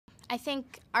I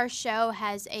think our show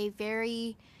has a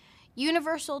very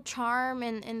universal charm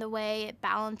in the way it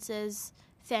balances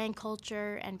fan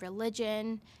culture and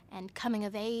religion and coming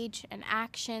of age and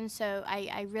action. So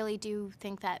I really do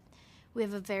think that we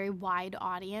have a very wide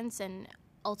audience, and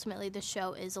ultimately the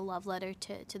show is a love letter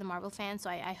to the Marvel fans. So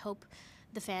I hope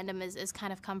the fandom is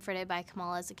kind of comforted by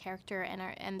Kamala as a character,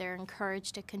 and they're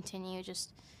encouraged to continue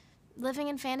just living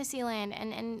in Fantasyland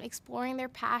and exploring their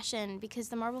passion, because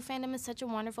the Marvel fandom is such a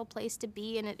wonderful place to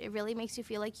be, and it really makes you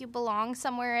feel like you belong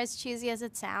somewhere, as cheesy as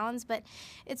it sounds. But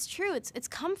it's true. It's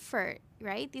comfort,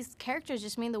 right? These characters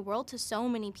just mean the world to so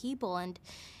many people, and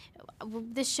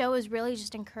this show is really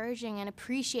just encouraging and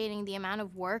appreciating the amount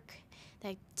of work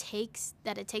that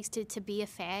it takes to be a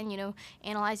fan, you know,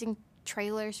 analyzing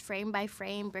trailers frame by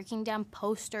frame, breaking down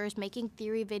posters, making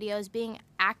theory videos, being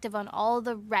active on all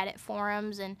the Reddit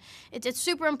forums, and it's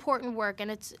super important work,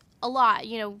 and it's a lot,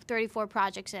 you know, 34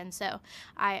 projects in. So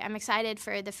I'm excited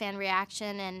for the fan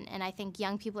reaction, and I think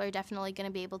young people are definitely going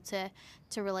to be able to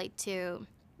relate to,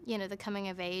 you know, the coming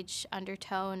of age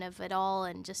undertone of it all,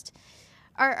 and just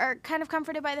are kind of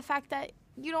comforted by the fact that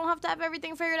you don't have to have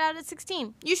everything figured out at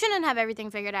 16. You shouldn't have everything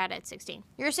figured out at 16.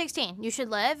 You're 16. You should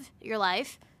live your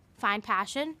life, find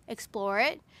passion, explore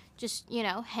it, just, you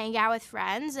know, hang out with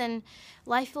friends, and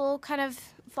life will kind of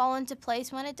fall into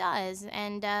place when it does.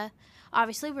 And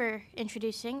obviously we're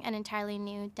introducing an entirely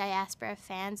new diaspora of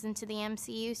fans into the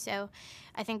MCU, so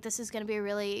I think this is going to be a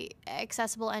really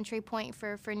accessible entry point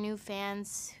for new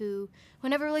fans who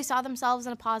never really saw themselves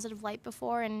in a positive light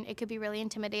before, and it could be really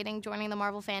intimidating joining the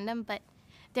Marvel fandom, but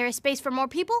there is space for more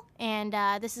people, and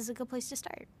this is a good place to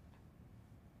start.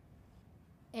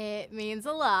 It means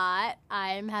a lot.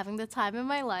 I'm having the time of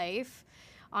my life.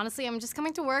 Honestly, I'm just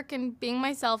coming to work and being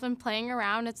myself and playing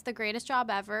around. It's the greatest job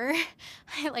ever.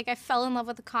 I fell in love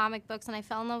with the comic books, and I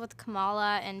fell in love with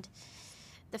Kamala, and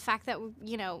the fact that,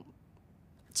 you know,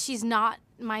 she's not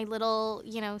my little,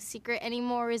 you know, secret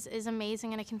anymore is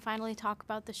amazing, and I can finally talk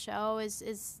about the show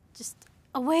is just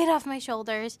a weight off my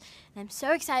shoulders. And I'm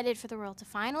so excited for the world to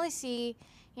finally see,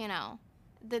 you know,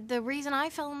 the reason I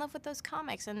fell in love with those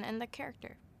comics and the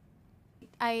character.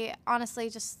 I honestly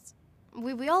just,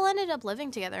 we all ended up living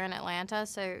together in Atlanta,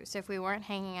 so if we weren't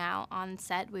hanging out on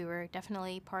set, we were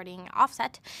definitely partying off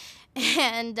set.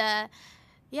 And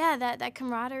yeah, that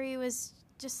camaraderie was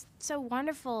just so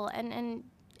wonderful, and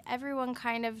everyone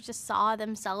kind of just saw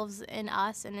themselves in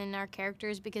us and in our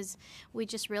characters, because we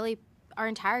just really, our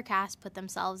entire cast put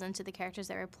themselves into the characters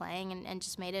they were playing, and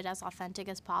just made it as authentic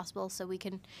as possible, so we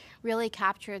can really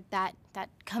capture that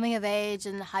coming of age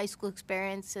and the high school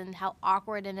experience, and how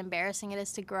awkward and embarrassing it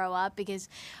is to grow up, because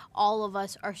all of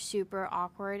us are super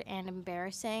awkward and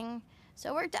embarrassing.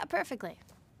 So it worked out perfectly.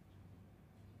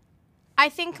 I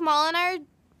think Kamala and I are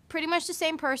pretty much the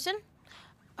same person.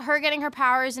 Her getting her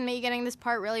powers and me getting this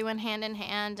part really went hand in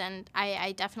hand, and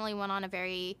I definitely went on a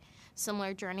very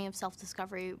similar journey of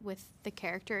self-discovery with the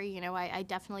character. You know, I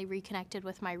definitely reconnected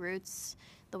with my roots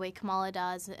the way Kamala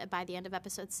does by the end of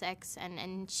episode 6,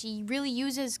 and she really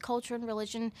uses culture and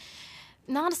religion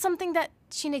not as something that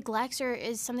she neglects or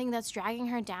is something that's dragging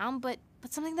her down, but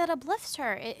something that uplifts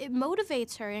her. It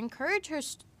motivates her,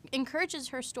 encourages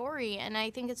her story, and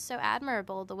I think it's so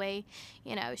admirable the way,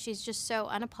 you know, she's just so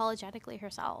unapologetically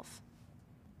herself.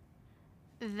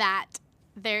 That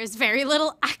there's very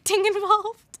little acting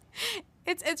involved.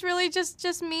 It's really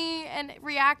just me and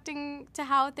reacting to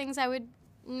how things I would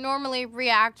normally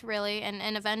react, really, and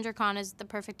AvengerCon is the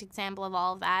perfect example of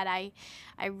all of that. I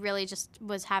really just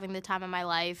was having the time of my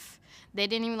life. They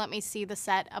didn't even let me see the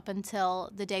set up until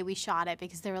the day we shot it,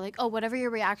 because they were like, oh, whatever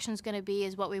your reaction's going to be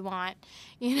is what we want,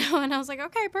 you know, and I was like,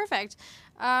 okay, perfect.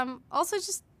 Also,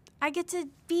 just I get to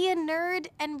be a nerd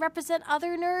and represent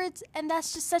other nerds, and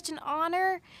that's just such an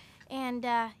honor. And,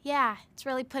 yeah, it's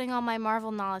really putting all my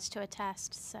Marvel knowledge to a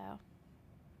test, so.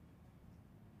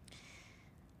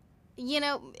 You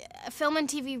know, film and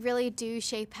TV really do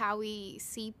shape how we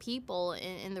see people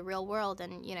in the real world,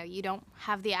 and, you know, you don't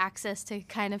have the access to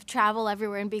kind of travel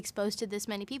everywhere and be exposed to this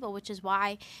many people, which is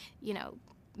why, you know,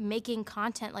 making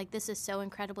content like this is so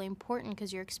incredibly important,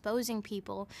 because you're exposing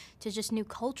people to just new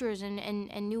cultures and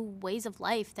new ways of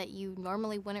life that you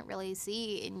normally wouldn't really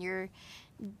see in your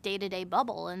day-to-day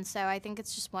bubble. And so I think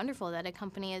it's just wonderful that a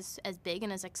company as big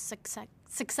and as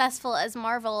successful as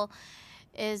Marvel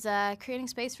is creating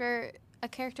space for a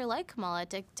character like Kamala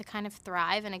to kind of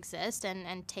thrive and exist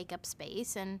and take up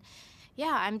space. And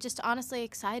yeah, I'm just honestly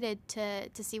excited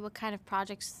to see what kind of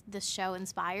projects this show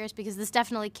inspires, because this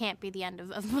definitely can't be the end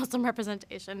of Muslim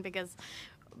representation, because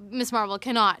Miss Marvel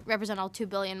cannot represent all 2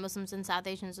 billion Muslims and South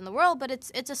Asians in the world, but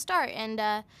it's a start. And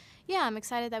yeah, I'm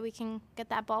excited that we can get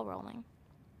that ball rolling.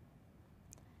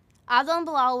 Adil and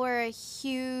Bilall were a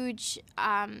huge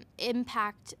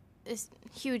impact, a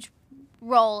huge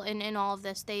role in all of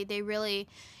this. They really,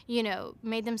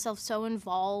 made themselves so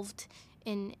involved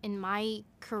in my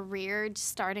career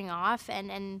starting off,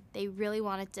 and they really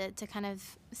wanted to kind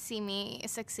of see me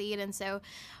succeed. And so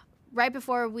right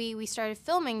before we started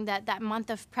filming, that month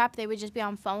of prep, they would just be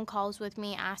on phone calls with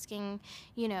me asking,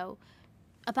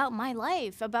 about my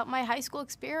life, about my high school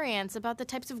experience, about the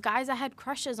types of guys I had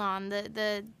crushes on,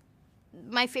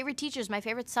 my favorite teachers, my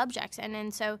favorite subjects.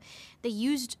 And so they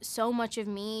used so much of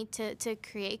me to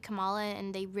create Kamala,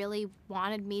 and they really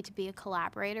wanted me to be a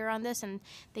collaborator on this, and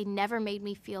they never made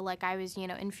me feel like I was,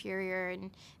 inferior,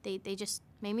 and they just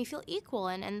made me feel equal,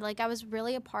 and like I was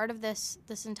really a part of this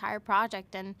entire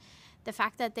project. And the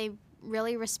fact that they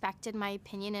really respected my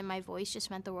opinion and my voice just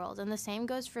meant the world. And the same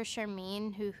goes for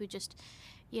Yasmeen, who just,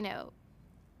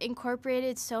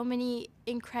 incorporated so many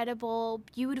incredible,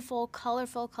 beautiful,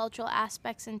 colorful cultural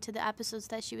aspects into the episodes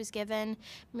that she was given.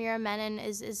 Mira Menon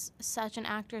is such an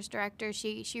actress director.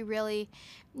 She really,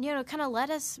 kind of let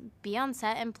us be on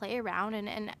set and play around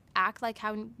and act like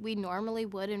how we normally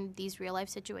would in these real life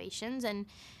situations. And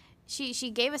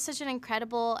she gave us such an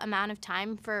incredible amount of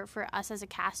time for us as a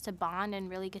cast to bond and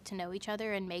really get to know each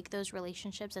other and make those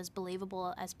relationships as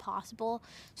believable as possible,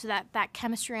 so that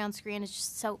chemistry on screen is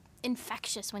just so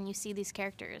infectious when you see these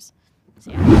characters.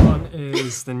 So, yeah. Iman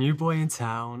is the new boy in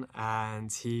town,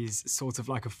 and he's sort of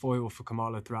like a foil for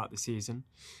Kamala throughout the season.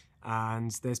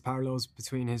 And there's parallels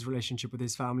between his relationship with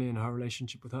his family and her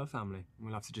relationship with her family. And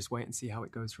we'll have to just wait and see how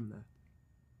it goes from there.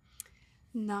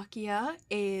 Nakia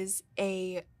is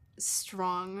a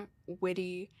strong,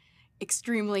 witty,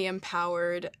 extremely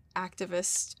empowered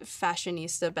activist,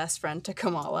 fashionista best friend to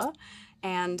Kamala.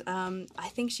 And I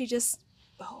think she just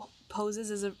poses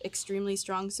as an extremely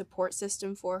strong support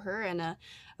system for her and a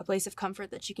place of comfort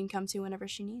that she can come to whenever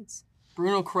she needs.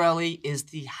 Bruno Corelli is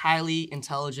the highly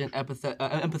intelligent,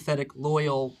 empathetic,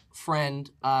 loyal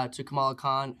friend to Kamala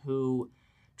Khan, who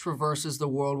traverses the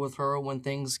world with her when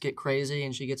things get crazy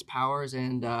and she gets powers,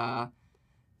 and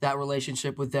that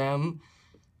relationship with them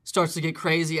starts to get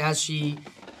crazy as she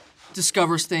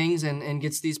discovers things and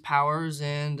gets these powers,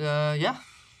 and yeah.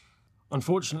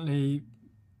 Unfortunately,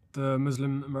 the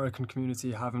Muslim American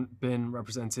community haven't been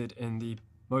represented in the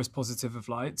most positive of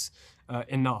lights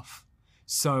enough.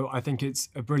 So I think it's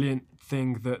a brilliant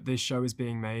thing that this show is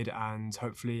being made, and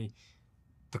hopefully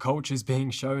the culture is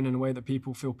being shown in a way that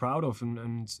people feel proud of.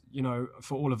 And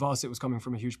for all of us, it was coming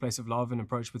from a huge place of love and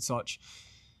approached with such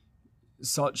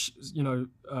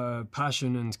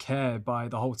passion and care by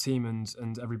the whole team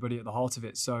and everybody at the heart of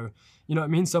it. So, it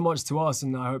means so much to us,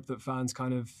 and I hope that fans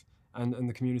kind of and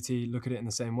the community look at it in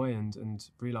the same way and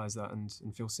realize that and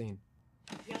feel seen.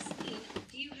 Yasmeen,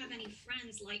 do you have any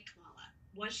friends like Kamala?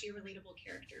 Was she a relatable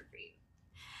character for you?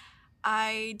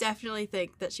 I definitely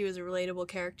think that she was a relatable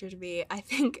character to me. I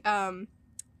think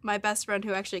my best friend,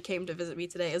 who actually came to visit me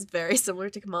today, is very similar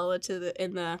to Kamala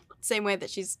in the same way that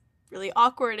she's really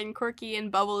awkward and quirky and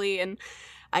bubbly, and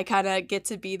I kind of get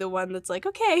to be the one that's like,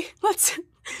 okay,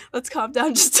 let's calm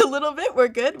down just a little bit. We're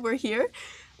good. We're here.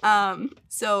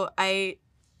 So I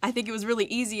think it was really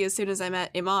easy as soon as I met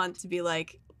Iman to be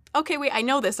like, okay, wait, I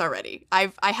know this already. I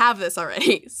have this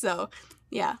already. So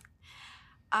yeah,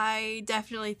 I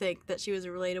definitely think that she was a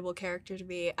relatable character to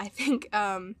me. I think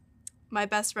my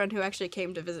best friend, who actually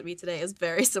came to visit me today, is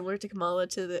very similar to Kamala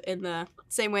in the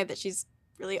same way that she's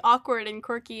really awkward and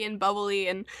quirky and bubbly,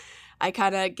 and I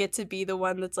kind of get to be the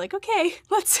one that's like, okay,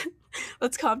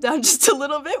 let's calm down just a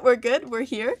little bit. We're good. We're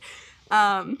here.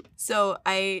 So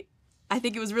I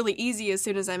think it was really easy as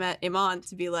soon as I met Iman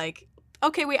to be like,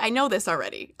 okay, wait, I know this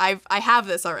already. I have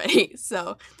this already.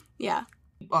 So yeah.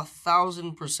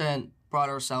 1,000% brought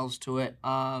ourselves to it.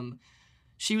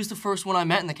 She was the first one I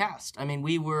met in the cast. I mean,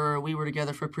 we were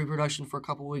together for pre-production for a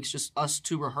couple of weeks, just us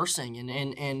two rehearsing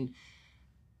and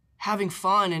having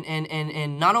fun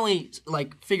and not only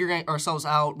like figuring ourselves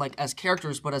out like as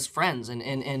characters, but as friends.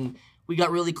 And we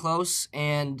got really close,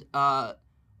 and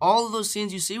all of those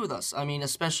scenes you see with us, I mean,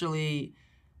 especially,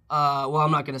 well,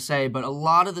 I'm not going to say, but a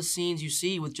lot of the scenes you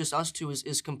see with just us two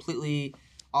is completely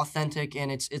authentic,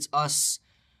 and it's us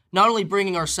not only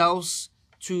bringing ourselves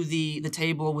to the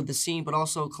table with the scene, but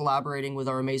also collaborating with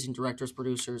our amazing directors,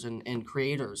 producers, and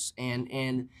creators,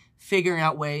 and figuring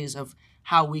out ways of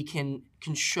how we can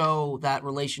show that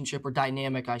relationship, or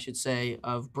dynamic, I should say,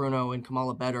 of Bruno and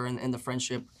Kamala better, and the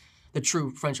friendship, the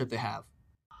true friendship they have.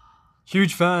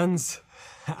 Huge fans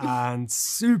and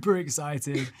super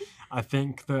excited. I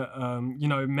think that, you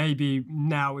know, maybe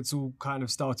now it's all kind of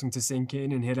starting to sink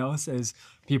in and hit us as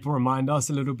people remind us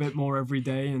a little bit more every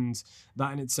day. And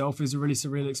that in itself is a really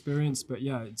surreal experience. But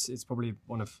yeah, it's probably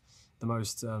one of the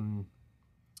most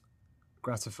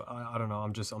gratifying. I don't know.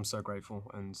 I'm so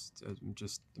grateful, and I'm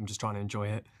just trying to enjoy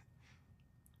it.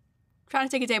 Trying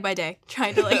to take it day by day,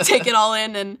 trying to like take it all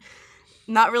in and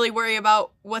not really worry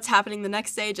about what's happening the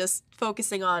next day, just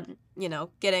focusing on, you know,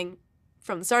 getting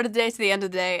from the start of the day to the end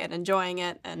of the day and enjoying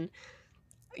it. And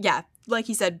yeah, like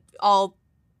he said, all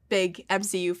big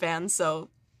MCU fans, so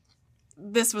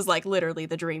this was like literally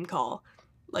the dream call,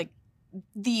 like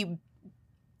the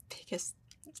biggest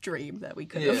dream that we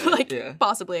could have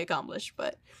possibly accomplished.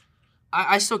 But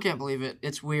I still can't believe it.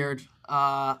 It's weird.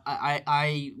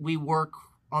 We work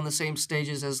on the same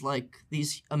stages as like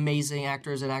these amazing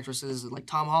actors and actresses like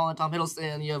Tom Holland, Tom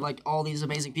Hiddleston. You have like all these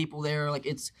amazing people there. Like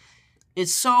it's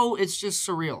just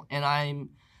surreal. And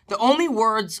the only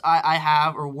words I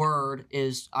have or word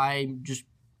is I'm just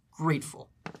grateful,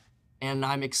 and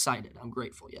I'm excited. I'm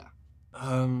grateful. Yeah.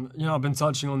 You know, I've been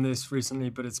touching on this recently,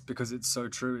 but it's because it's so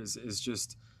true. Is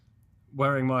just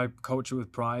wearing my culture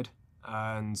with pride.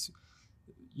 And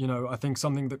you know, I think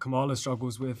something that Kamala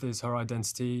struggles with is her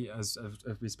identity, as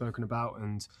we've spoken about,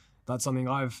 and that's something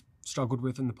I've struggled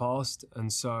with in the past.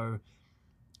 And so,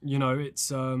 you know, it's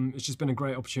just been a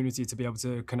great opportunity to be able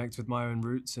to connect with my own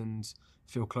roots and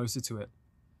feel closer to it.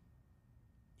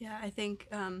 yeah, I think,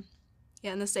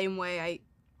 in the same way,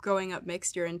 growing up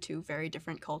mixed, you're in two very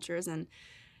different cultures. And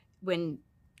when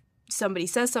somebody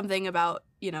says something about,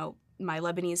 you know, my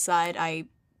Lebanese side, I,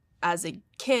 as a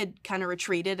kid, kind of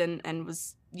retreated and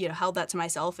was, you know, held that to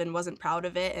myself and wasn't proud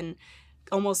of it and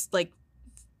almost like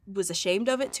was ashamed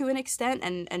of it to an extent.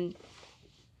 And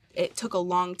it took a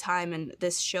long time, and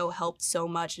this show helped so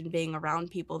much in being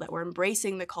around people that were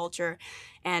embracing the culture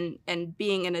and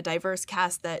being in a diverse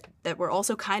cast that were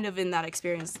also kind of in that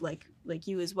experience like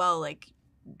you as well, like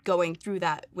going through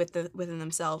that within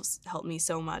themselves helped me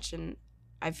so much. And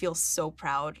I feel so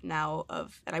proud now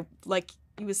of, and I, like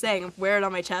he was saying, I wear it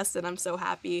on my chest, and I'm so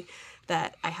happy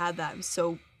that I had that. I'm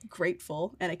so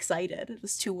grateful and excited. It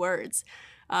was two words,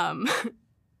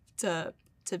 to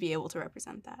be able to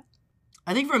represent that.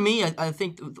 I think for me, I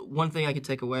think one thing I could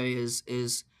take away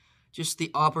is just the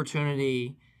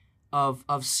opportunity of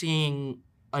seeing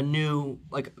a new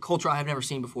like culture I have never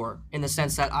seen before, in the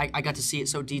sense that I got to see it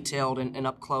so detailed and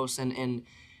up close, and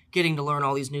getting to learn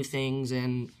all these new things,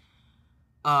 and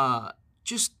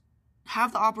just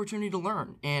have the opportunity to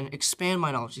learn and expand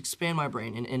my knowledge, expand my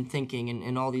brain and thinking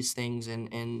and all these things.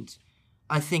 And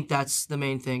I think that's the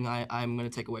main thing I'm going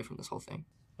to take away from this whole thing.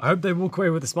 I hope they walk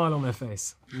away with a smile on their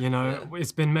face. You know,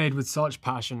 It's been made with such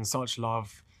passion, such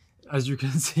love. As you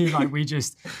can see, like we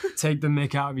just take the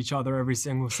mick out of each other every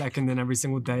single second and every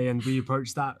single day, and we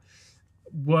approach that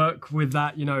work with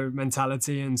that, you know,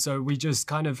 mentality. And so we just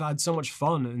kind of had so much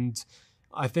fun, and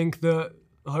I think that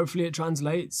hopefully it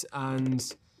translates, and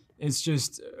it's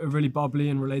just a really bubbly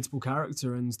and relatable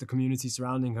character, and the community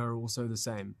surrounding her are also the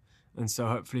same. And so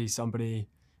hopefully somebody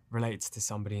relates to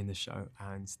somebody in the show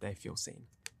and they feel seen.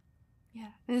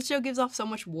 Yeah, and this show gives off so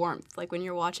much warmth. Like when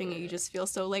you're watching it, you just feel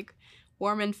so like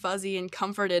warm and fuzzy and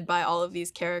comforted by all of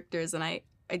these characters. And I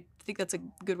think that's a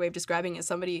good way of describing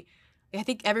it. I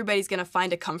think everybody's going to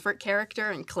find a comfort character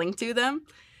and cling to them,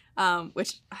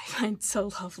 which I find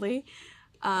so lovely.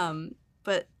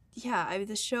 But yeah,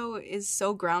 the show is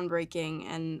so groundbreaking,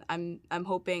 and I'm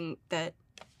hoping that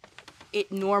it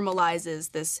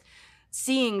normalizes this,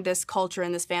 seeing this culture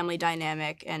and this family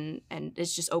dynamic, and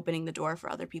it's just opening the door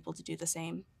for other people to do the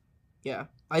same. Yeah,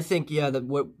 I think,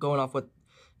 going off what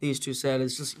these two said,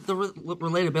 is just the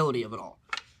relatability of it all.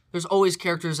 There's always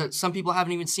characters that some people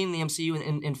haven't even seen in the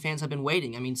MCU, and fans have been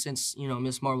waiting. I mean, since, you know,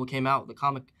 Miss Marvel came out,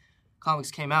 the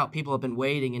comics came out, people have been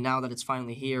waiting, and now that it's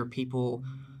finally here,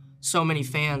 so many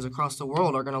fans across the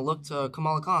world are going to look to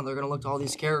Kamala Khan. They're going to look to all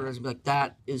these characters and be like,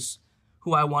 that is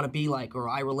who I want to be like, or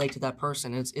I relate to that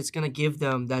person. It's going to give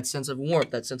them that sense of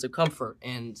warmth, that sense of comfort.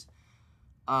 And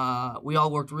we all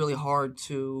worked really hard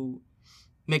to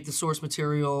make the source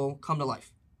material come to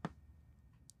life.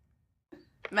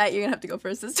 Matt, you're going to have to go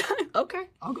first this time. Okay,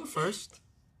 I'll go first.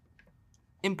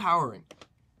 Empowering.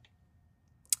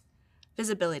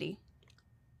 Visibility.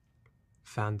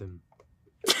 Fandom.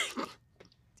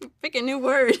 Pick a new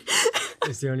word.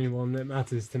 It's the only one that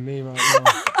matters to me right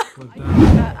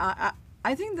now.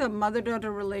 I think the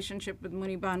mother-daughter relationship with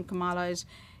Muneeba and Kamala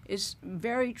is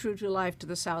very true to life to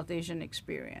the South Asian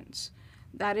experience.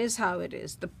 That is how it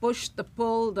is. The push, the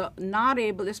pull, the not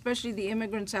able, especially the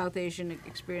immigrant South Asian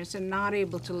experience, and not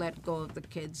able to let go of the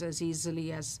kids as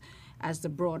easily as as the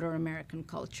broader American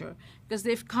culture, because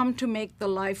they've come to make the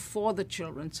life for the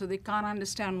children, so they can't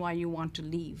understand why you want to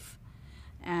leave.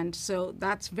 And so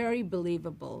that's very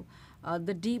believable.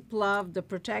 The deep love, the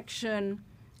protection,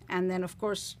 and then, of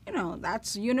course,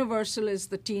 that's universal, is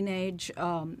the teenage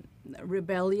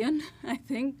rebellion. I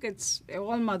think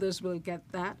all mothers will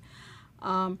get that.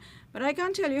 But I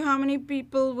can't tell you how many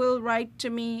people will write to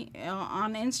me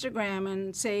on Instagram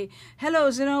and say, "Hello,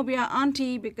 Zenobia,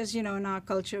 auntie," because, in our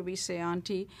culture we say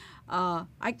auntie.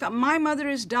 My mother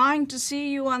is dying to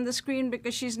see you on the screen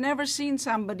because she's never seen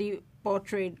somebody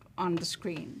portrayed on the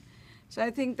screen. So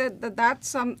I think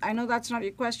that's I know that's not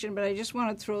your question, but I just want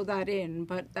to throw that in.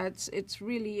 But it's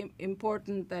really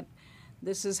important that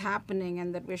this is happening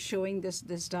and that we're showing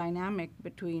this dynamic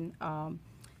between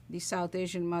the South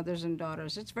Asian mothers and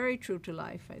daughters. It's very true to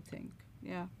life, I think.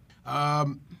 Yeah.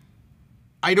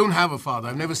 I don't have a father.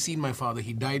 I've never seen my father.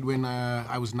 He died when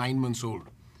I was 9 months old.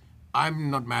 I'm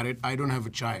not married. I don't have a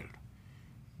child.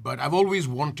 But I've always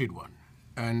wanted one.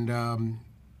 And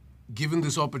given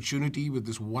this opportunity with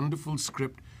this wonderful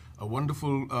script, a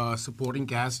wonderful supporting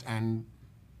cast, and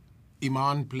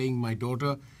Iman playing my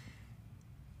daughter,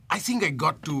 I think I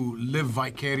got to live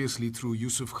vicariously through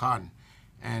Yusuf Khan.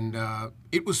 And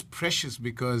it was precious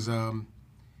because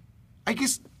I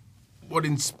guess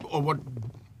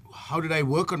how did I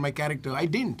work on my character? I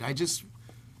didn't.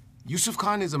 Yusuf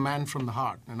Khan is a man from the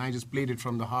heart, and I just played it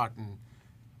from the heart. And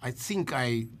I think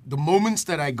the moments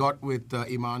that I got with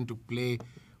Iman to play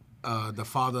the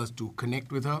father, to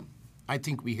connect with her, I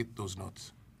think we hit those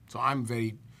notes. So I'm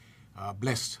very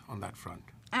blessed on that front.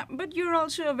 But you're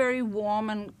also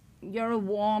you're a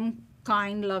warm,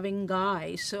 kind, loving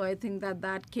guy. So I think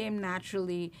that came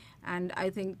naturally. And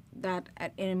I think that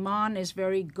Iman is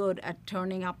very good at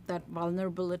turning up that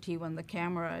vulnerability when the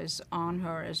camera is on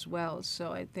her as well.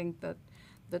 So I think that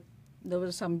there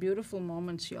were some beautiful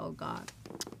moments y'all got.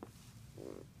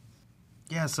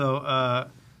 Yeah, so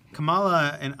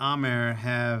Kamala and Aamir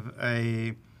have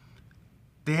a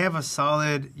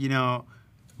solid,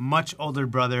 much older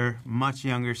brother, much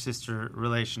younger sister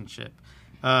relationship.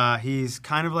 He's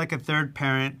kind of like a third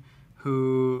parent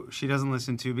who she doesn't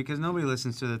listen to because nobody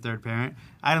listens to the third parent.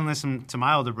 I didn't listen to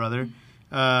my older brother.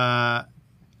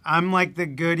 I'm like the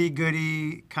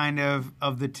goody-goody kind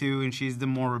of the two, and she's the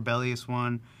more rebellious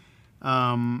one.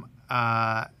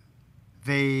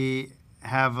 They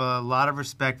have a lot of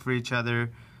respect for each other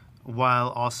while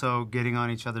also getting on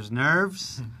each other's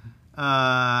nerves.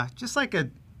 Just like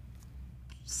a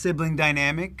sibling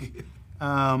dynamic.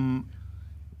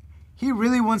 He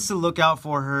really wants to look out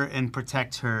for her and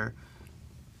protect her.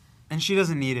 And she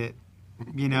doesn't need it,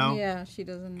 Yeah, she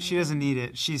doesn't. She doesn't need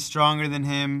it. She's stronger than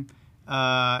him.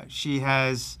 She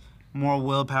has more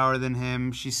willpower than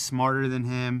him. She's smarter than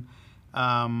him.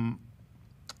 And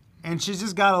she's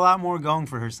just got a lot more going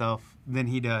for herself than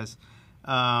he does.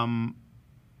 And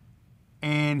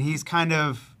he's kind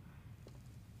of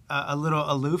a little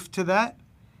aloof to that.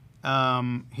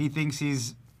 He thinks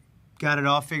he's got it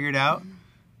all figured out.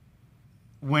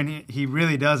 When he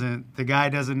really doesn't. The guy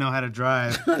doesn't know how to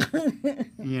drive, But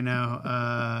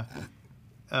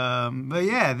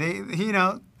yeah,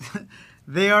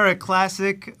 they are a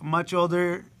classic, much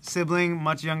older sibling,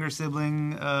 much younger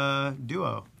sibling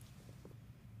duo.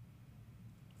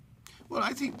 Well,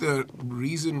 I think the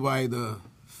reason why the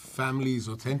family's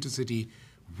authenticity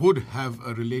would have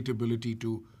a relatability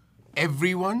to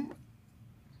everyone,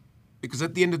 because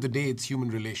at the end of the day, it's human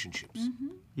relationships. Mm-hmm.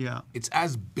 Yeah. It's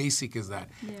as basic as that.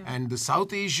 Yeah. And the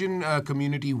South Asian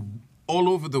community all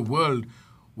over the world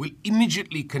will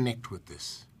immediately connect with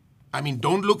this. I mean,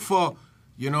 don't look for,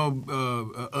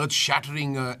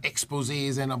 earth-shattering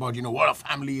exposés and about, what a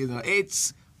family is.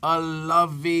 It's a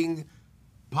loving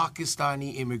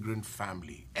Pakistani immigrant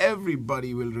family.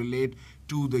 Everybody will relate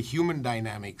to the human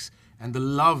dynamics and the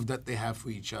love that they have for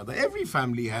each other. Every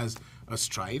family has a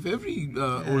strife. Every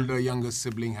older, younger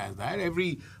sibling has that.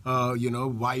 Every,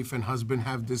 wife and husband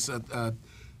have this,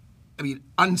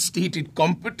 unstated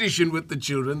competition with the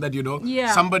children that,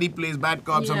 somebody plays bad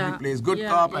cop, somebody plays good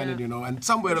cop, and, and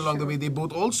somewhere along the way, they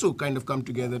both also kind of come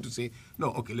together to say, no,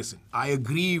 okay, listen, I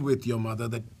agree with your mother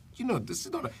that, this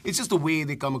is not it's just the way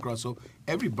they come across. So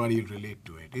everybody will relate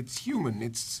to it. It's human.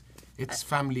 It's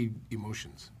family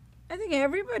emotions. I think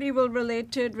everybody will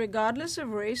relate to it regardless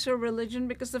of race or religion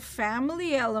because the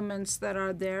family elements that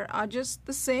are there are just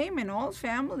the same in all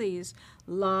families.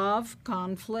 Love,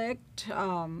 conflict,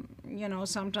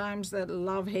 sometimes that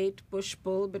love-hate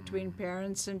push-pull between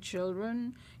parents and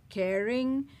children,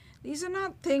 caring. These are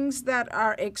not things that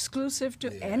are exclusive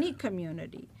to any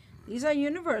community. These are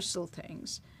universal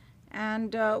things.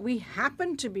 And we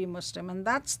happen to be Muslim, and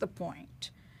that's the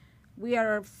point. We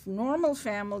are a normal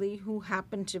family who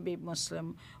happen to be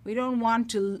Muslim. We don't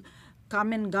want to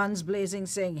come in guns blazing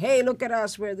saying, hey, look at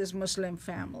us, we're this Muslim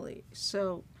family.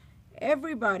 So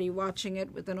everybody watching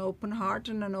it with an open heart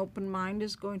and an open mind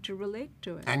is going to relate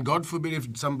to it. And God forbid if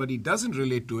somebody doesn't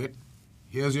relate to it,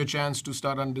 here's your chance to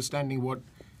start understanding what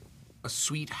a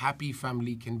sweet, happy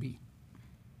family can be.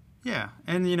 Yeah,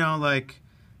 and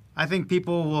I think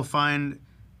people will find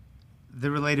the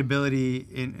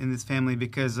relatability in this family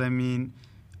because,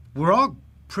 we're all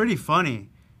pretty funny.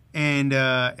 And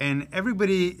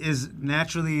everybody is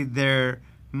naturally their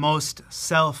most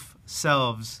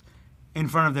selves in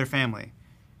front of their family.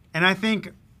 And I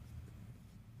think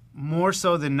more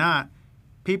so than not,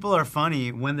 people are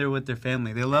funny when they're with their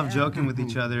family. They love joking with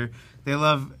each other. They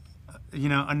love,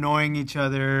 annoying each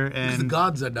other. And because the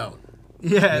guards are down.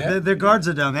 Yeah, their guards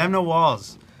are down. They have no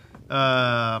walls.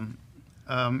 And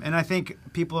I think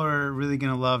people are really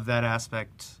going to love that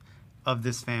aspect of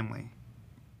this family.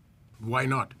 Why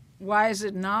not? Why is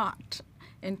it not?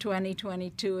 In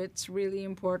 2022, it's really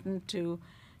important to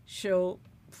show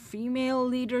female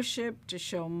leadership, to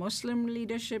show Muslim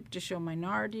leadership, to show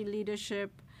minority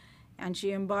leadership. And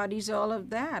she embodies all of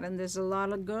that. And there's a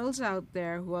lot of girls out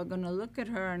there who are going to look at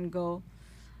her and go,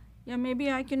 yeah,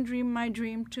 maybe I can dream my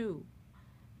dream too.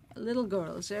 Little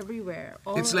girls everywhere.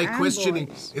 It's like questioning.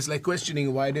 It's like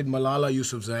questioning why did Malala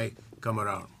Yousafzai come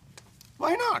around?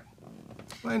 Why not?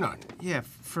 Why not? Yeah,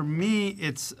 for me,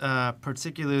 it's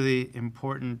particularly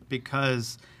important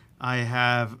because I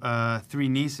have 3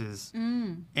 nieces,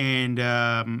 and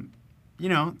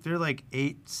they're like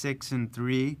 8, 6, and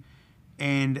 3,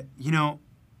 and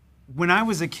when I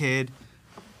was a kid,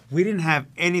 we didn't have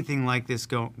anything like this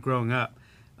growing up,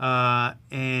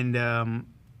 and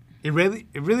it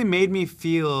really made me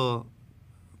feel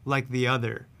like the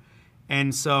other,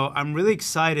 and so I'm really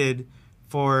excited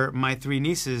for my 3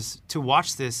 nieces to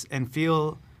watch this and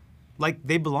feel like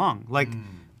they belong, like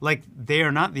they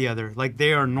are not the other, like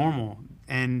they are normal,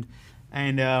 and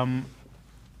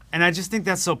I just think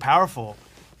that's so powerful.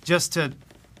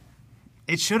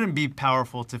 It shouldn't be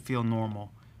powerful to feel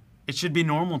normal. It should be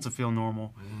normal to feel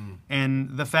normal,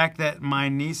 and the fact that my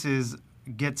nieces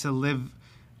get to live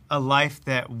a life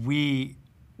that we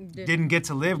didn't get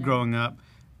to live growing up,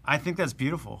 I think that's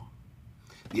beautiful.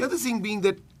 The other thing being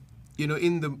that,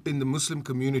 in the Muslim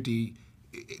community,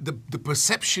 the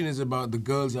perception is about the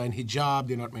girls are in hijab,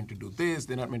 they're not meant to do this,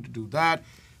 they're not meant to do that.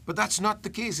 But that's not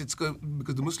the case. It's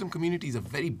because the Muslim community is a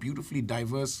very beautifully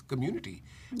diverse community.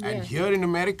 Yes. And here in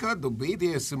America, the way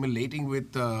they're assimilating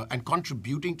with and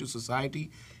contributing to society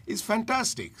is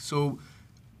fantastic. So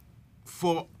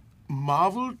for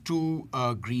Marvel to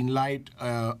greenlight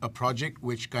a project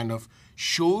which kind of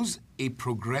shows a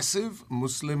progressive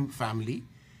Muslim family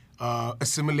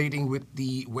assimilating with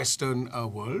the Western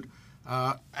world,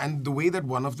 and the way that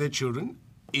one of their children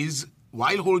is,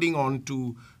 while holding on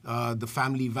to the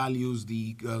family values,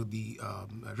 the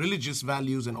religious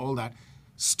values and all that,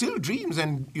 still dreams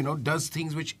and does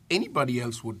things which anybody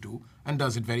else would do and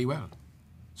does it very well.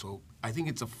 So I think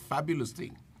it's a fabulous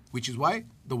thing, which is why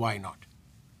the why not.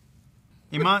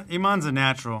 Iman's a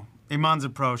natural. Iman's a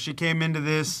pro. She came into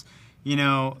this,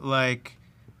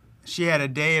 she had a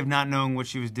day of not knowing what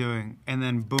she was doing, and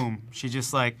then boom, she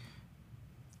just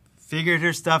figured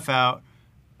her stuff out.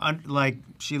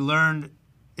 She learned.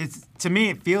 To me,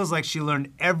 it feels like she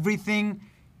learned everything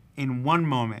in one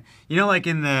moment. Like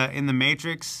in the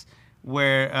Matrix,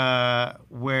 where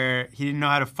he didn't know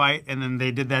how to fight, and then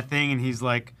they did that thing, and he's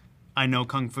like, "I know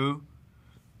kung fu."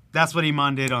 That's what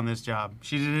Iman did on this job.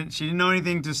 She didn't know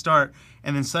anything to start,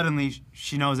 and then suddenly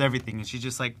she knows everything, and she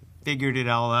just figured it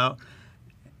all out.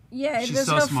 Yeah, it was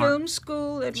her film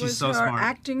school. It was her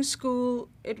acting school.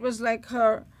 It was like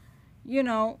her,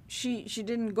 she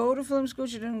didn't go to film school.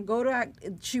 She didn't go to act.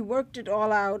 She worked it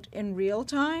all out in real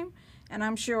time, and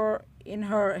I'm sure in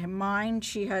her mind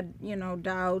she had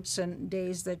doubts and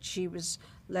days that she was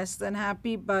less than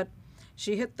happy, but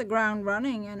she hit the ground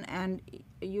running, and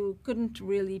you couldn't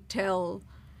really tell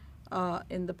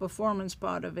in the performance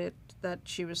part of it that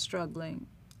she was struggling.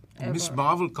 Miss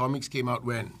Marvel comics came out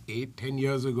when? 8, 10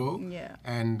 years ago? Yeah.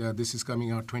 And this is coming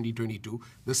out 2022.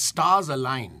 The stars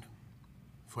aligned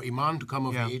for Iman to come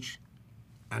of age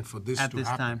and for this to happen. At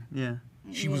this time, yeah.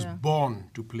 She was born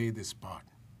to play this part.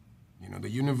 The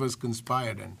universe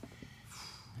conspired, and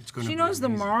it's going to be She knows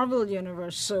amazing. the Marvel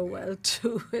universe so well,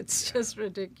 too. It's just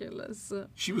ridiculous.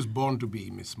 She was born to be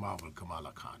Miss Marvel,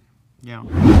 Kamala Khan. Yeah.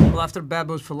 Well, after Bad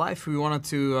Boys for Life, we wanted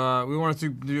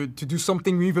to do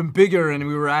something even bigger, and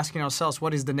we were asking ourselves,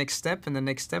 what is the next step? And the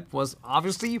next step was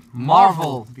obviously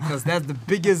Marvel, because that's the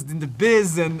biggest in the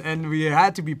biz, and we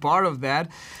had to be part of that.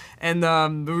 And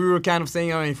we were kind of saying,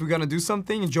 if we're gonna do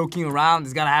something, joking around,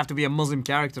 it's gonna have to be a Muslim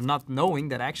character, not knowing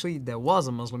that actually there was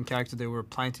a Muslim character they were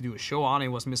planning to do a show on. It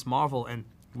was Miss Marvel, and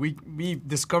we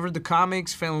discovered the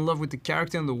comics, fell in love with the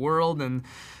character and the world, and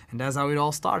that's how it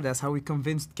all started. That's how we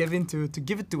convinced Kevin to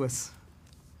give it to us.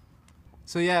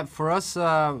 So yeah, for us,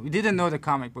 we didn't know the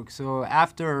comic book. So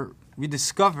after we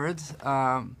discovered,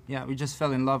 we just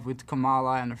fell in love with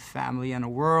Kamala and her family and her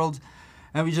world.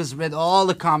 And we just read all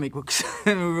the comic books.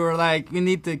 And we were like, we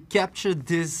need to capture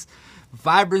this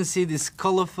vibrancy, this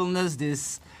colorfulness,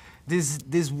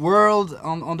 this world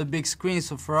on the big screen.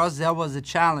 So for us, that was a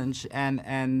challenge.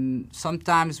 And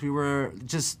sometimes we were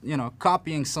just,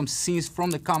 copying some scenes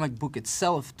from the comic book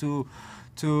itself to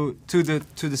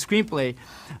the screenplay,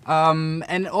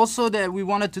 and also that we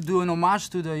wanted to do an homage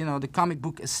to the comic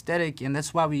book aesthetic, and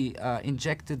that's why we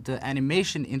injected the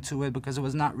animation into it, because it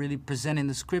was not really present in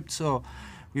the script. So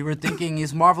we were thinking,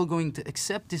 is Marvel going to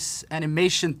accept this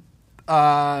animation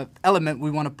element we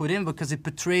want to put in, because it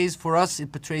portrays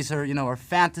her, her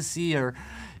fantasy, or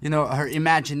her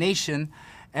imagination.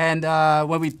 And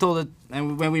when we told it,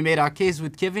 and when we made our case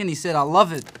with Kevin, he said, I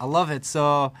love it.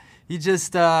 So he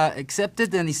just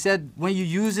accepted, and he said, when you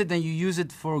use it, then you use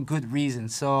it for a good reason.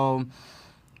 So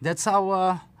that's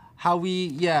how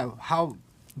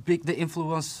big the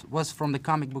influence was from the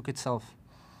comic book itself.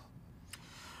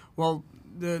 Well,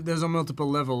 there's a multiple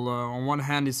level. On one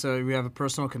hand, we have a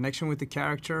personal connection with the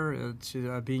character,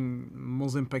 being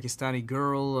Muslim Pakistani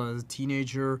girl, a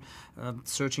teenager,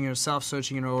 searching herself,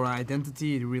 searching her own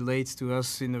identity. It relates to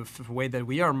us in a way that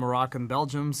we are Moroccan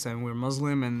Belgians and we're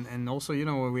Muslim, and also,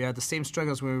 we had the same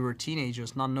struggles when we were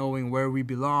teenagers, not knowing where we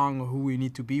belong, who we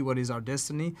need to be, what is our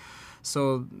destiny.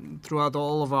 So throughout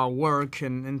all of our work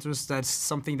and interest, that's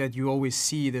something that you always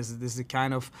see. There's the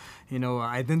kind of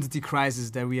identity crisis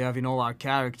that we have in all our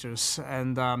characters,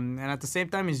 and at the same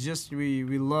time, it's just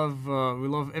we love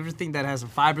everything that has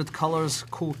vibrant colors,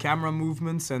 cool camera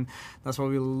movements, and that's why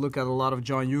we look at a lot of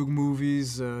John Hughes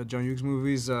movies,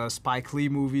 Spike Lee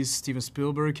movies, Steven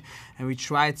Spielberg, and we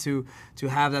try to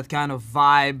have that kind of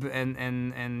vibe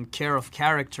and care of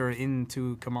character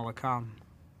into Kamala Khan.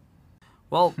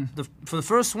 Well, for the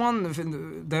first one,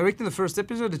 directing the first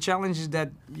episode, the challenge is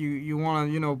that you want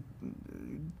to,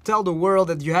 tell the world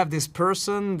that you have this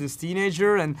person, this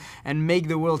teenager, and make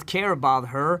the world care about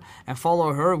her and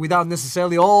follow her without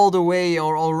necessarily all the way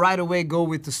or right away go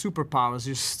with the superpowers.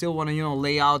 You still want to,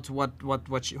 lay out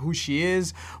who she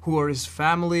is, who are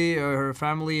her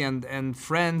family and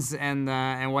friends, and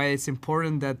why it's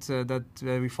important that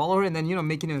we follow her, and then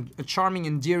making a charming,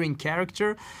 endearing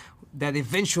character that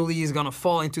eventually is gonna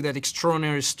fall into that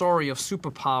extraordinary story of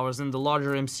superpowers in the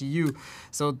larger MCU.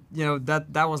 So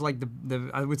that was like the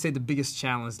I would say the biggest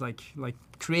challenge, like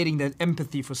creating that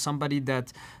empathy for somebody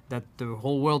that the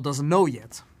whole world doesn't know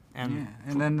yet. And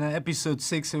then episode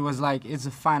 6, it was like, it's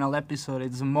the final episode.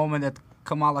 It's the moment that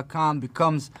Kamala Khan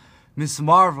becomes Miss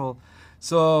Marvel.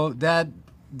 So that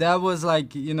was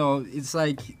like, it's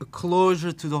like a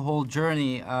closure to the whole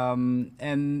journey.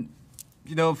 And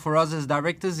for us as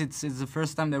directors, it's the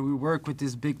first time that we work with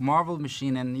this big Marvel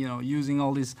machine, and using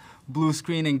all this blue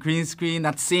screen and green screen,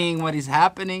 not seeing what is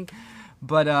happening.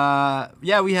 But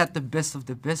we had the best of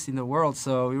the best in the world,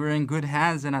 so we were in good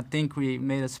hands, and I think we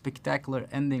made a spectacular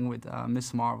ending with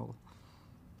Miss Marvel.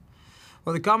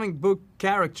 Well, the comic book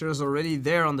characters already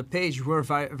there on the page were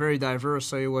very diverse,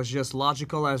 so it was just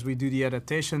logical as we do the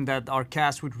adaptation that our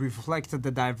cast would reflect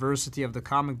the diversity of the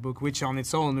comic book, which on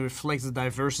its own reflects the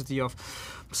diversity of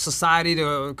society,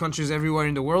 the countries everywhere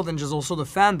in the world, and just also the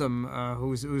fandom,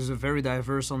 who's very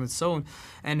diverse on its own.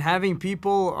 And having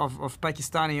people of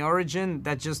Pakistani origin,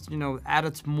 that just,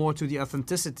 added more to the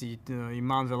authenticity.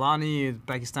 Iman Vellani,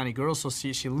 Pakistani girl, so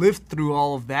she lived through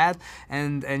all of that,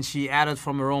 and she added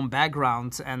from her own background,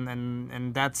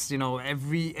 and that's,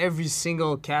 every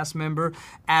single cast member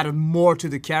added more to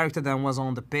the character than was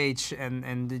on the page,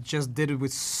 and it just did it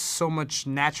with so much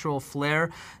natural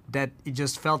flair that it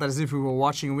just felt as if we were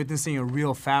watching and witnessing a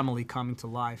real family coming to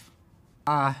life.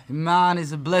 Iman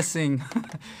is a blessing.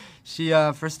 She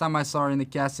first time I saw her in the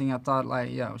casting, I thought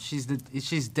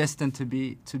she's destined to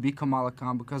be Kamala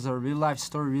Khan, because her real life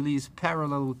story really is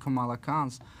parallel with Kamala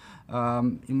Khan's.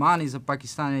 Iman is a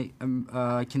Pakistani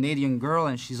Canadian girl,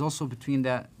 and she's also between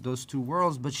those two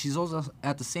worlds, but she's also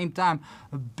at the same time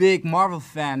a big Marvel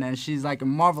fan, and she's like a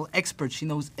Marvel expert. She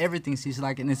knows everything. She's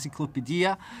like an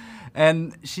encyclopedia.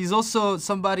 And she's also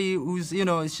somebody who's,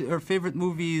 her favorite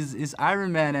movie is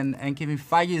Iron Man, and Kevin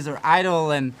Feige is her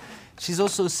idol, and she's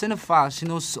also a cinephile. She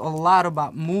knows a lot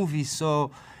about movies.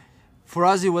 So for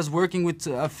us, it was working with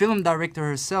a film director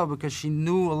herself, because she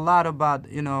knew a lot about,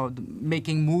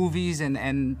 making movies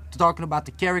and talking about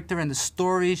the character and the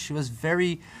story. She was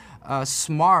very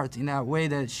smart in that way,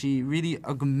 that she really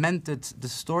augmented the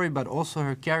story, but also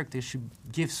her character. She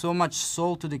gives so much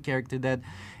soul to the character that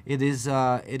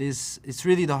it's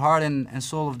really the heart and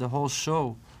soul of the whole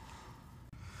show.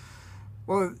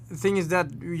 Well, the thing is that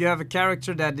you have a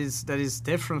character that is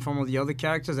different from all the other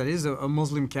characters. That is a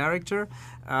Muslim character,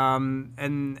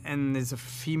 and it's a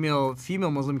female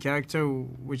Muslim character,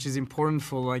 which is important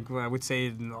for, like, I would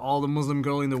say, all the Muslim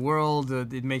girl in the world.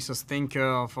 It makes us think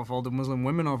of all the Muslim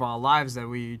women of our lives that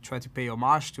we try to pay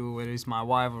homage to, whether it's my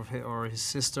wife or his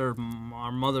sister,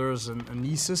 our mothers and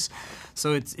nieces.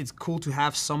 So it's cool to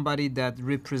have somebody that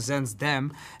represents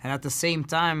them, and at the same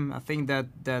time, I think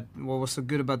that what was so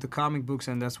good about the comic books,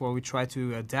 and that's what we try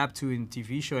to adapt to in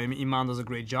TV show. I mean, Iman does a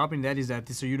great job in that. Is that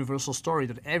it's a universal story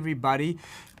that everybody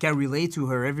can relate to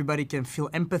her. Everybody can feel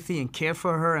empathy and care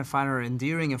for her and find her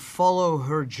endearing and follow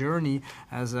her journey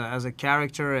as a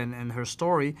character and her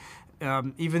story.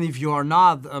 Even if you are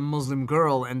not a Muslim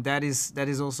girl, and that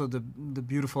is also the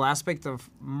beautiful aspect of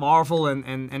Marvel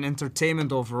and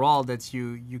entertainment overall, that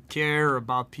you care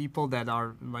about people that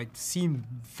are, like, seem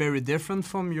very different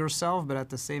from yourself, but at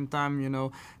the same time,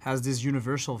 has these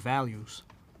universal values.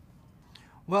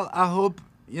 Well, I hope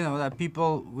that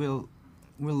people will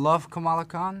love Kamala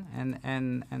Khan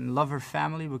and love her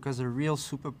family, because her real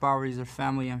superpower is her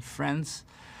family and friends.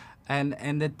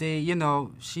 And that they,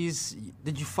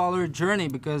 that you follow her journey,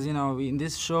 because, in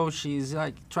this show, she's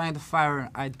like trying to find her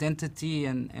identity,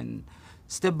 and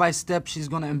step by step, she's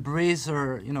going to embrace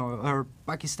her, her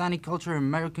Pakistani culture,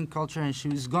 American culture, and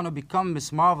she's going to become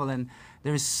Miss Marvel. And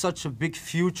there is such a big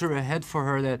future ahead for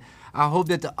her that I hope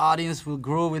that the audience will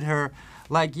grow with her,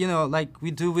 like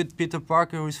we do with Peter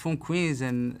Parker, who's from Queens,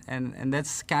 and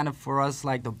that's kind of for us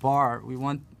like the bar. We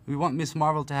want Miss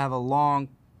Marvel to have a long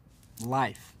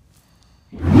life.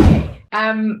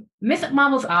 Miss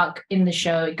Marvel's arc in the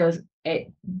show,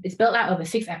 it's built out over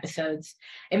 6 episodes.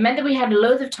 It meant that we had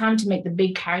loads of time to make the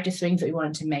big character swings that we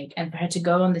wanted to make, and for her to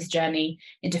go on this journey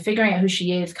into figuring out who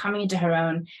she is, coming into her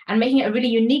own, and making it a really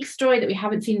unique story that we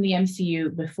haven't seen in the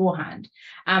MCU beforehand.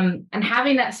 And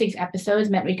having that 6 episodes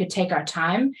meant we could take our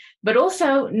time, but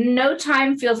also no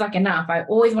time feels like enough. I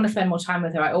always want to spend more time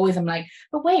with her. I always am like,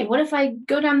 but wait, what if I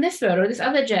go down this road or this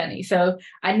other journey? So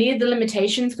I needed the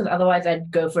limitations, because otherwise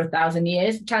I'd go for 1,000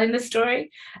 years telling this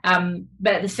story.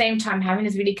 But at the same time, having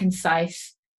this really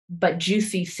concise but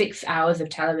juicy 6 hours of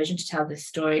television to tell this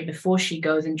story before she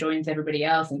goes and joins everybody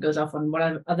else and goes off on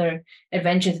whatever other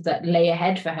adventures that lay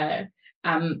ahead for her,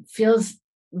 feels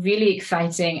really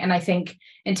exciting. And I think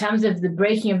in terms of the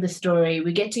breaking of the story,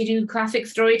 we get to do classic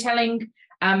storytelling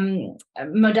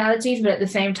modalities, but at the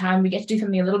same time, we get to do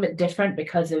something a little bit different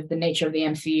because of the nature of the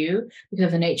MCU, because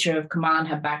of the nature of Kamala and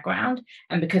her background,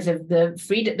 and because of the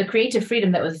creative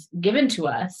freedom that was given to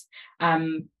us.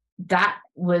 That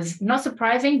was not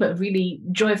surprising, but really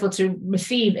joyful to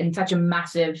receive in such a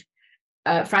massive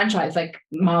franchise like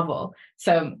Marvel.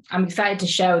 So I'm excited to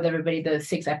share with everybody those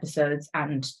 6 episodes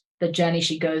and the journey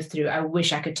she goes through. I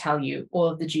wish I could tell you all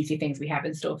of the juicy things we have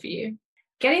in store for you.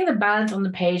 Getting the balance on the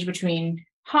page between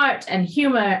heart and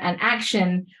humor and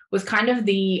action was kind of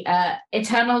the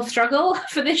eternal struggle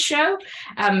for this show,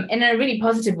 in a really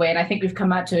positive way. And I think we've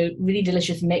come out to a really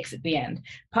delicious mix at the end.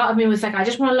 Part of me was like, I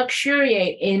just want to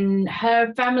luxuriate in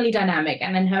her family dynamic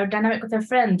and then her dynamic with her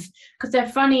friends, because they're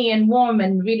funny and warm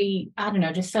and really, I don't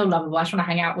know, just so lovable. I just want to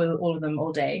hang out with all of them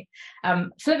all day.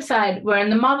 Flip side, we're in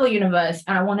the Marvel universe,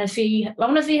 and I want to see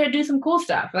her do some cool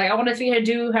stuff. Like, I want to see her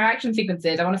do her action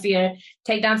sequences. I want to see her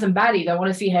take down some baddies. I want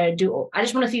to see her I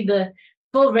just want to see the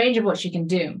full range of what she can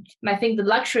do. And I think the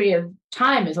luxury of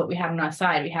time is what we have on our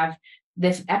side. We have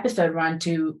this episode run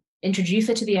to introduce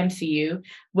her to the MCU,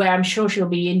 where I'm sure she'll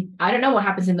be in, I don't know what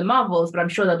happens in the Marvels, but I'm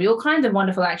sure there'll be all kinds of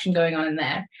wonderful action going on in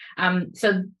there.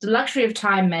 So the luxury of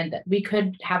time meant that we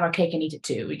could have our cake and eat it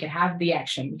too. We could have the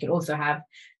action. We could also have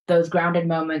those grounded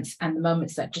moments, and the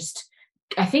moments that just,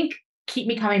 I think, keep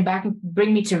me coming back and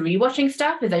bring me to rewatching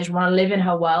stuff, is I just want to live in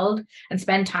her world and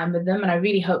spend time with them. And I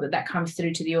really hope that comes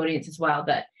through to the audience as well,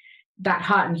 that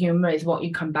heart and humor is what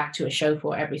you come back to a show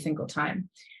for every single time.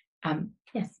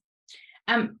 Yes.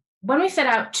 when we set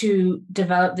out to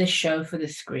develop this show for the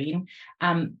screen,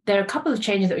 there are a couple of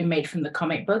changes that we made from the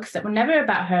comic books that were never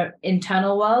about her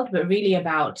internal world, but really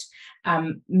about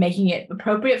making it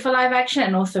appropriate for live action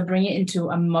and also bring it into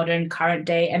a modern, current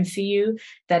day MCU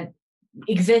that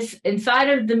exists inside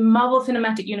of the Marvel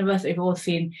Cinematic Universe that we've all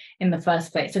seen in the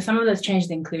first place. So some of those changes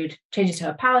include changes to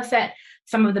her power set.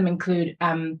 Some of them include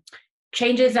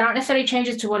changes that aren't necessarily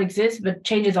changes to what exists, but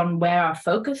changes on where our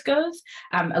focus goes.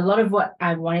 A lot of what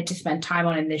I wanted to spend time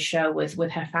on in this show was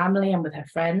with her family and with her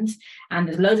friends. And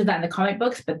there's loads of that in the comic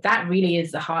books, but that really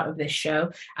is the heart of this show,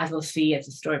 as we'll see as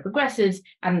the story progresses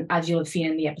and as you'll have seen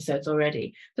in the episodes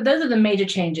already. So those are the major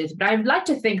changes, but I'd like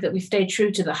to think that we stay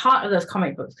true to the heart of those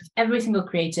comic books, because every single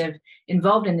creative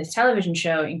involved in this television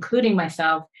show, including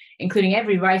myself, including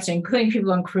every writer, including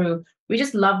people on crew, we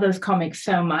just love those comics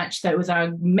so much. So it was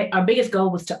our biggest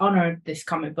goal was to honor this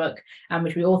comic book,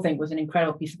 which we all think was an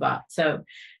incredible piece of art. So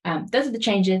those are the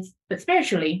changes, but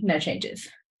spiritually, no changes.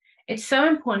 It's so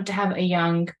important to have a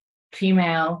young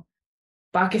female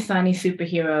Pakistani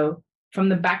superhero from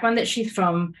the background that she's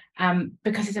from,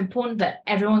 because it's important that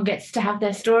everyone gets to have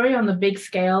their story on the big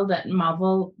scale that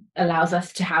Marvel allows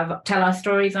us to tell our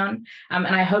stories on. And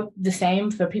I hope the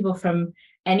same for people from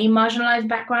any marginalized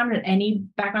background and any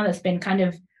background that's been kind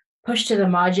of pushed to the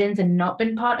margins and not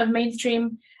been part of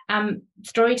mainstream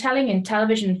storytelling in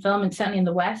television and film, and certainly in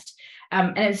the West.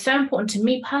 And it's so important to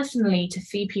me personally to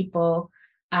see people,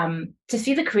 to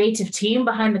see the creative team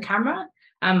behind the camera.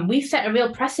 We've set a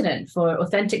real precedent for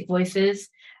authentic voices,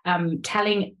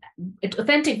 authentic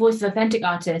voices, authentic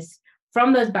artists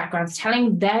from those backgrounds,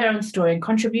 telling their own story and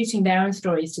contributing their own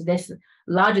stories to this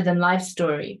larger than life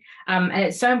story. And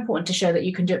it's so important to show that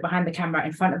you can do it behind the camera,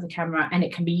 in front of the camera, and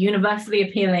it can be universally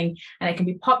appealing and it can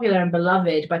be popular and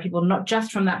beloved by people not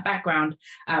just from that background,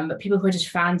 but people who are just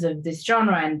fans of this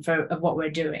genre and of what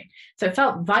we're doing. So it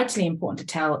felt vitally important to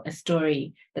tell a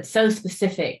story that's so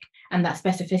specific, and that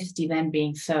specificity then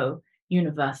being so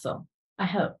universal.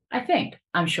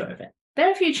 I'm sure of it. There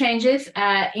are a few changes,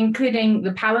 including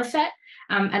the power set,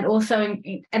 and also,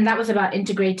 and that was about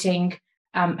integrating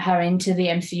her into the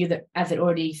MCU as it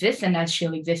already exists and as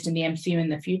she'll exist in the MCU in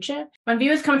the future. When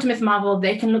viewers come to Ms. Marvel,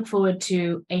 they can look forward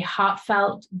to a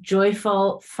heartfelt,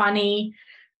 joyful, funny,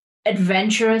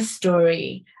 adventurous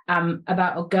story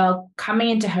about a girl coming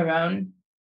into her own,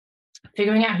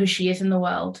 figuring out who she is in the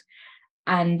world,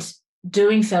 and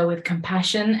doing so with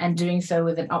compassion and doing so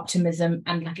with an optimism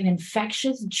and like an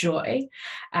infectious joy.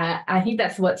 I think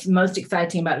that's what's most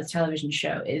exciting about this television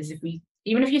show is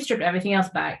even if you strip everything else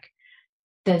back,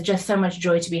 there's just so much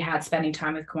joy to be had spending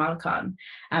time with Kamala Khan.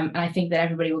 And I think that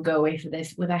everybody will go away for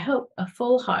this with, I hope, a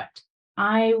full heart.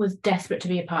 I was desperate to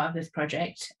be a part of this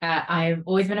project. I've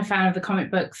always been a fan of the comic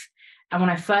books. And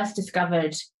when I first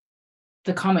discovered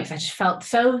the comics, I just felt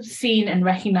so seen and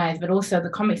recognized, but also the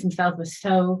comics themselves were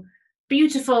so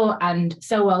beautiful and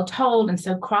so well told and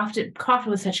so crafted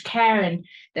with such care. And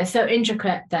they're so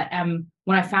intricate that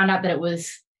when I found out that it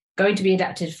was going to be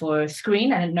adapted for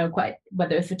screen, I didn't know quite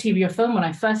whether it was for TV or film. When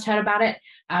I first heard about it,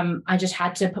 I just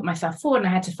had to put myself forward and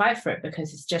I had to fight for it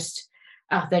because it's just,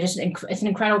 it's an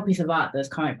incredible piece of art, those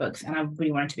comic books, and I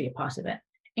really wanted to be a part of it.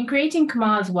 In creating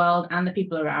Kamala's world and the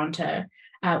people around her,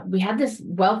 we had this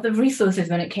wealth of resources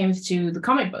when it came to the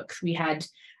comic books. We had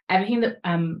everything that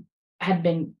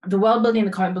the world building in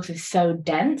the comic books is so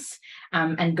dense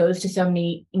and goes to so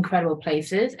many incredible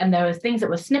places. And there were things that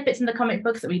were snippets in the comic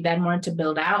books that we then wanted to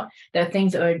build out. There were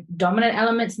things that were dominant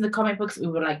elements in the comic books that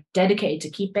we were like dedicated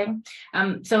to keeping.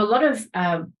 So a lot of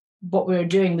what we were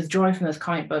doing was drawing from those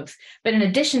comic books. But in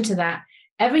addition to that,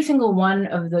 every single one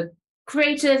of the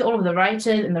creators, all of the writers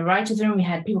in the writers' room, we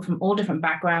had people from all different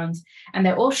backgrounds, and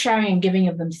they're all sharing and giving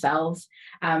of themselves.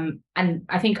 And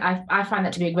I think I find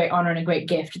that to be a great honor and a great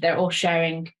gift. They're all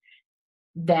sharing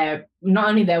not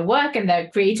only their work and their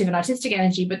creative and artistic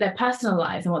energy, but their personal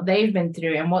lives and what they've been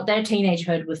through and what their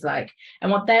teenagehood was like and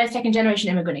what their second generation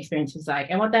immigrant experience was like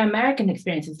and what their American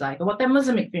experience is like and what their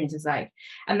Muslim experience is like.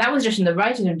 And that was just in the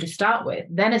writers' room to start with.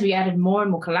 Then as we added more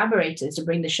and more collaborators to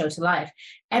bring the show to life,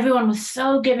 everyone was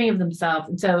so giving of themselves.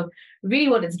 And so really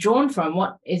what is drawn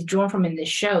from in this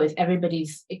show is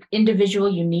everybody's individual,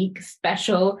 unique,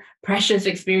 special, precious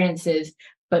experiences,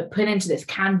 but put into this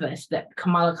canvas that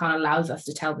Kamala Khan allows us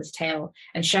to tell this tale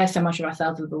and share so much of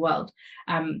ourselves with the world.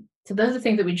 So those are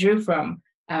things that we drew from,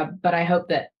 but I hope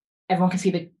that everyone can see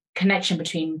the connection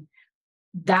between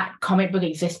that comic book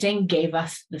existing gave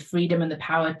us the freedom and the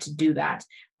power to do that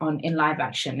in live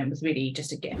action. It was really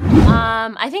just a gift.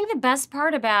 I think the best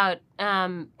part about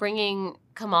bringing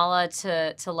Kamala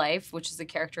to life, which is a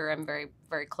character I'm very,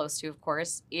 very close to, of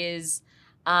course, is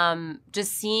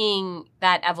just seeing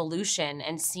that evolution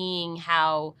and seeing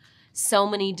how so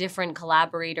many different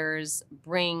collaborators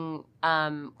bring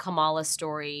Kamala's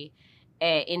story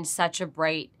in such a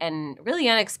bright and really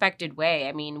unexpected way.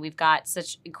 I mean, we've got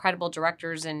such incredible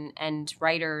directors and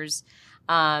writers,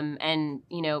 and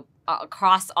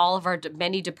across all of our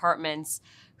many departments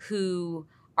who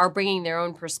are bringing their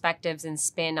own perspectives and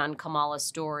spin on Kamala's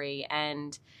story.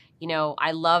 And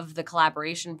I love the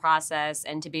collaboration process,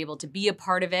 and to be able to be a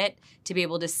part of it, to be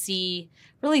able to see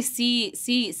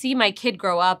my kid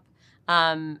grow up,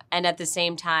 and at the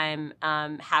same time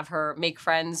have her make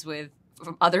friends with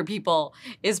other people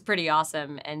is pretty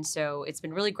awesome. And so it's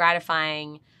been really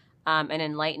gratifying and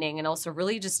enlightening, and also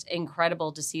really just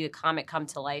incredible to see the comic come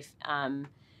to life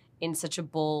in such a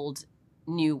bold,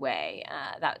 new way.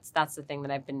 That's the thing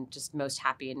that I've been just most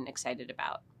happy and excited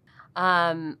about.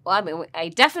 Well, I mean, I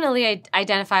definitely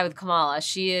identify with Kamala.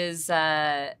 She is,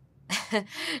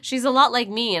 she's a lot like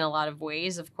me in a lot of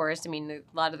ways, of course. I mean, a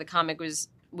lot of the comic was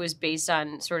based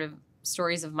on sort of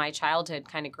stories of my childhood,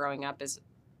 kind of growing up as a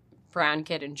brown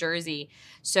kid in Jersey.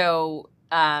 So,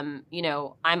 I'm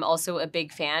also a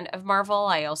big fan of Marvel.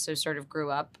 I also sort of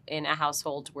grew up in a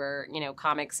household where,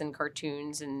 comics and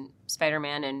cartoons and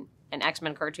Spider-Man and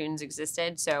X-Men cartoons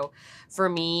existed. So for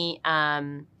me,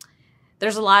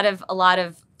 there's a lot of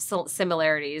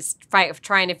similarities,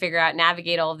 trying to figure out,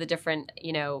 navigate all of the different,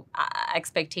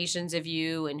 expectations of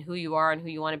you and who you are and who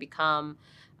you want to become.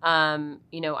 I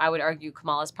would argue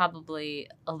Kamala's probably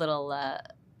a little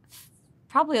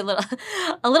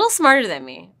smarter than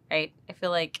me, right? I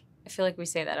feel like we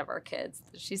say that of our kids.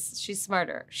 She's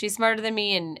smarter. She's smarter than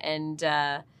me, and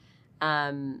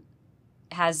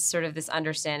has sort of this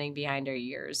understanding behind her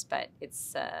years. But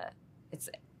it's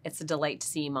a delight to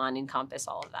see Iman encompass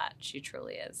all of that. She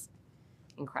truly is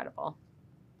incredible.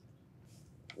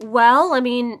 Well, I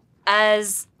mean,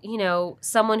 as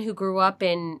someone who grew up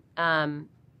in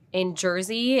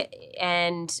Jersey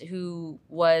and who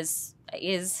is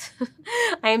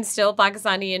I am still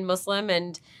Pakistani and Muslim,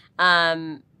 and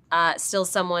still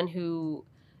someone who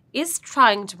is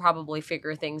trying to probably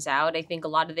figure things out. I think a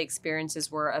lot of the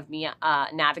experiences were of me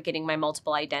navigating my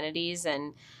multiple identities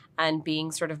and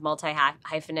being sort of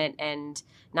multi-hyphenate and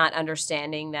not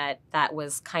understanding that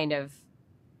was kind of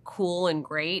cool and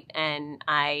great. And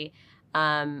I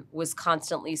was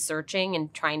constantly searching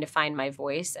and trying to find my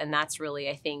voice. And that's really,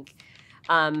 I think,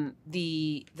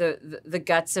 the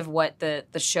guts of what the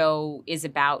show is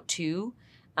about too.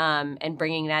 And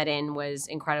bringing that in was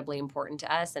incredibly important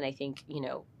to us. And I think,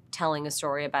 telling a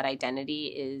story about identity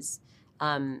is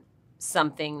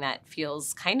something that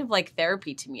feels kind of like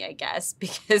therapy to me, I guess,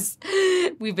 because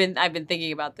I've been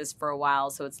thinking about this for a while.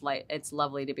 So it's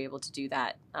lovely to be able to do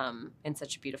that in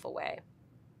such a beautiful way.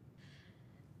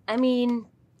 I mean,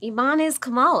 Iman is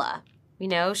Kamala.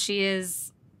 She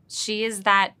is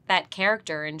that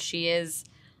character, and she is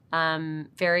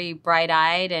very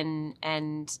bright-eyed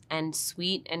and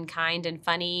sweet and kind and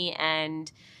funny,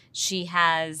 and she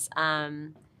has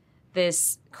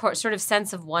this sort of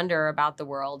sense of wonder about the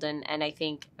world, and I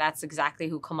think that's exactly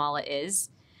who Kamala is.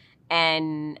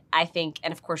 And I think,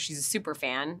 and of course, she's a super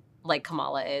fan like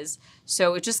Kamala is.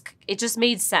 So it just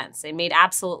made sense. It made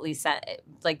absolutely sense,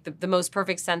 like the most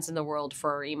perfect sense in the world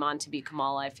for Iman to be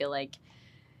Kamala. I feel like,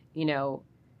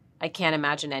 I can't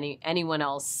imagine anyone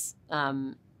else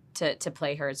to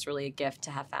play her. It's really a gift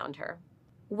to have found her.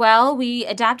 Well, we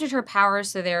adapted her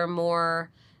powers so they're more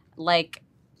like,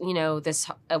 this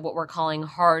what we're calling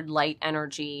hard light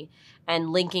energy, and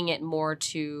linking it more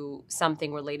to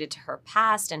something related to her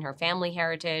past and her family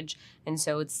heritage. And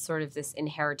so it's sort of this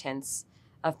inheritance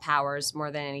of powers more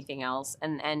than anything else.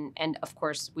 And of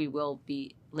course, we will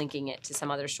be linking it to some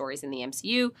other stories in the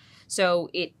MCU. So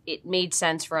it made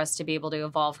sense for us to be able to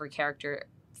evolve her character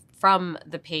from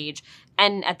the page,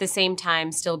 and at the same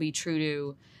time still be true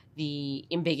to the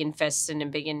embiggened fists and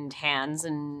embiggened hands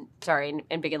and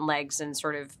embiggened legs, and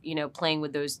sort of, playing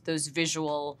with those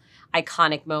visual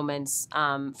iconic moments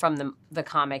from the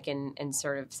comic and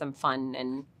sort of some fun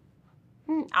and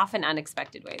often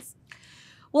unexpected ways.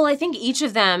 Well, I think each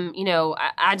of them,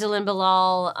 Adil and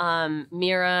Bilall,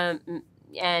 Mira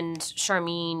and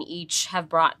Charmeen each have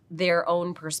brought their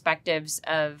own perspectives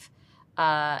of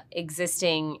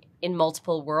existing in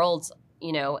multiple worlds,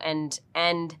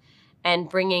 and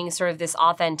bringing sort of this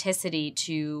authenticity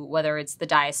to whether it's the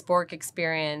diasporic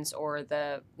experience or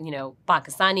the,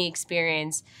 Pakistani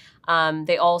experience.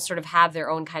 They all sort of have their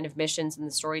own kind of missions in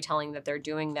the storytelling that they're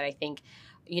doing that I think,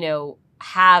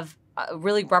 have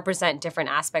really represent different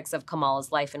aspects of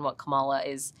Kamala's life and what Kamala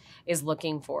is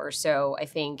looking for. So I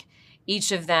think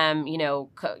each of them, Adil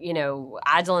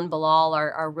and Bilall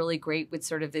are really great with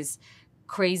sort of this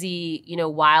crazy,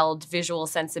 wild visual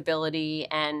sensibility,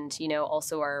 and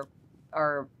also are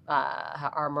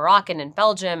Moroccan in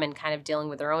Belgium and kind of dealing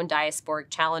with their own diasporic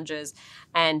challenges.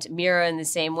 And Mira, in the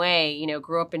same way,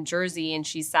 grew up in Jersey, and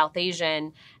she's South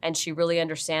Asian, and she really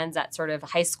understands that sort of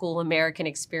high school American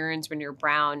experience when you're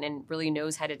brown, and really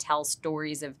knows how to tell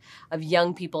stories of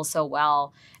young people so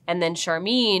well. And then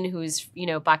Sharmeen, who's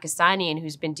Pakistani and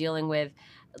who's been dealing with,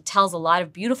 tells a lot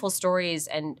of beautiful stories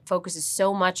and focuses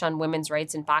so much on women's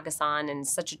rights in Pakistan and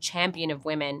such a champion of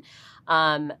women,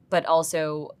 but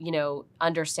also,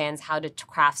 understands how to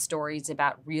craft stories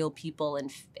about real people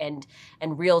and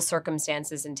real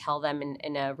circumstances and tell them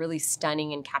in a really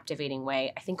stunning and captivating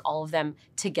way. I think all of them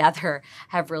together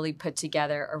have really put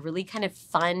together a really kind of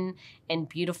fun and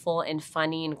beautiful and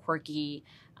funny and quirky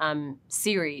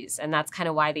series, and that's kind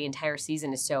of why the entire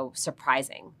season is so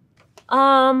surprising.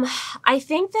 I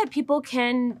think that people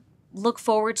can look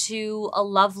forward to a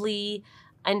lovely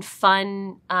and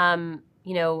fun,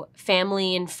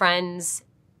 family and friends,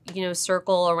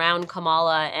 circle around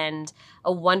Kamala, and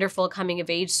a wonderful coming of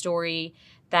age story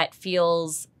that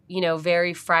feels,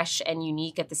 very fresh and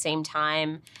unique at the same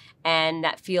time, and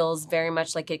that feels very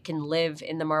much like it can live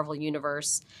in the Marvel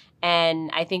universe. And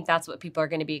I think that's what people are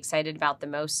going to be excited about the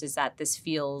most, is that this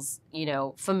feels,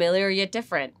 familiar yet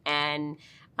different. And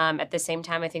at the same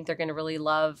time, I think they're going to really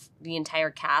love the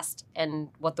entire cast and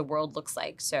what the world looks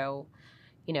like. So,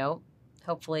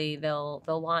 hopefully they'll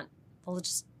want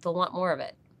more of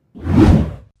it.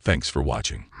 Thanks for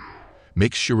watching.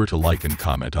 Make sure to like and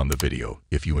comment on the video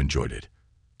if you enjoyed it.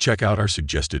 Check out our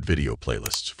suggested video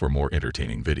playlists for more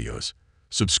entertaining videos.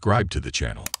 Subscribe to the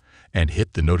channel and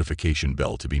hit the notification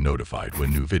bell to be notified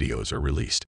when new videos are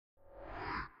released.